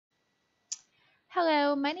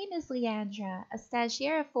Hello, my name is Leandra, a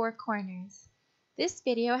stagiaire of Four Corners. This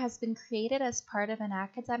video has been created as part of an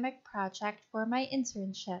academic project for my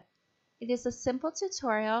internship. It is a simple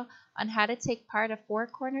tutorial on how to take part of Four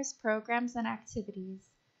Corners programs and activities.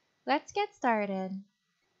 Let's get started.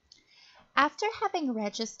 After having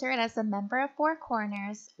registered as a member of Four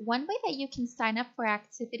Corners, one way that you can sign up for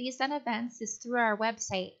activities and events is through our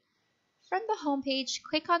website. From the homepage,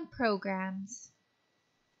 click on Programs.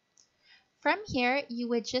 From here, you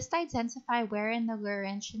would just identify where in the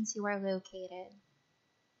Laurentians you are located.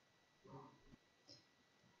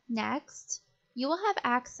 Next, you will have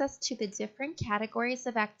access to the different categories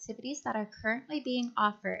of activities that are currently being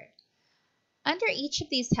offered. Under each of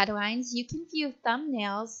these headlines, you can view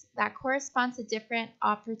thumbnails that correspond to different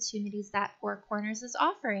opportunities that Four Corners is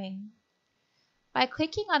offering. By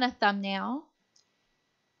clicking on a thumbnail,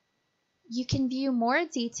 you can view more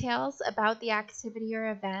details about the activity or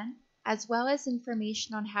event, as well as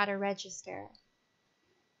information on how to register.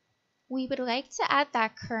 We would like to add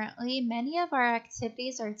that currently many of our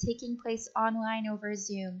activities are taking place online over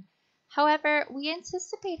Zoom. However, we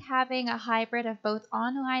anticipate having a hybrid of both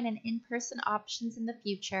online and in-person options in the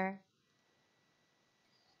future.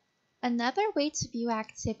 Another way to view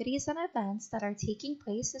activities and events that are taking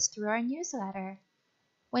place is through our newsletter.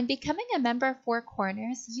 When becoming a member of Four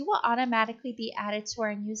Corners, you will automatically be added to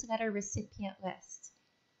our newsletter recipient list.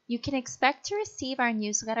 You can expect to receive our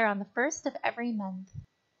newsletter on the first of every month.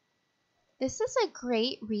 This is a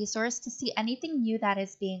great resource to see anything new that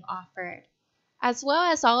is being offered, as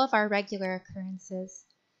well as all of our regular occurrences.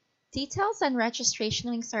 Details and registration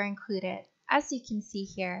links are included, as you can see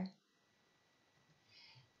here.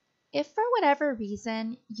 If for whatever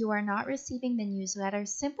reason you are not receiving the newsletter,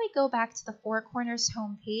 simply go back to the Four Corners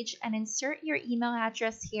homepage and insert your email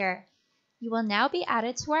address here. You will now be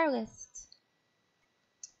added to our list.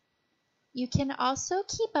 You can also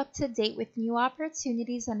keep up to date with new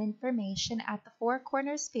opportunities and information at the Four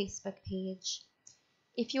Corners Facebook page.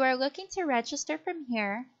 If you are looking to register from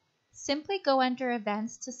here, simply go under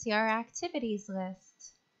Events to see our activities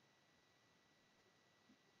list.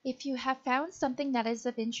 If you have found something that is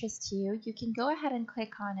of interest to you, you can go ahead and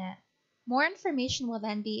click on it. More information will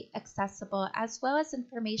then be accessible, as well as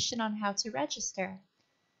information on how to register.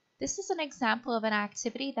 This is an example of an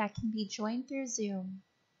activity that can be joined through Zoom.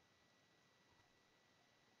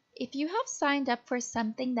 If you have signed up for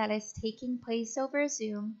something that is taking place over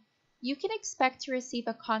Zoom, you can expect to receive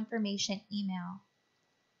a confirmation email.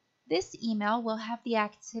 This email will have the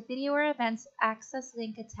activity or event's access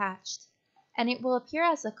link attached, and it will appear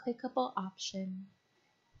as a clickable option.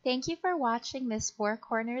 Thank you for watching this Four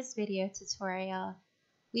Corners video tutorial.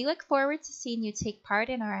 We look forward to seeing you take part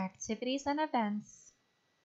in our activities and events.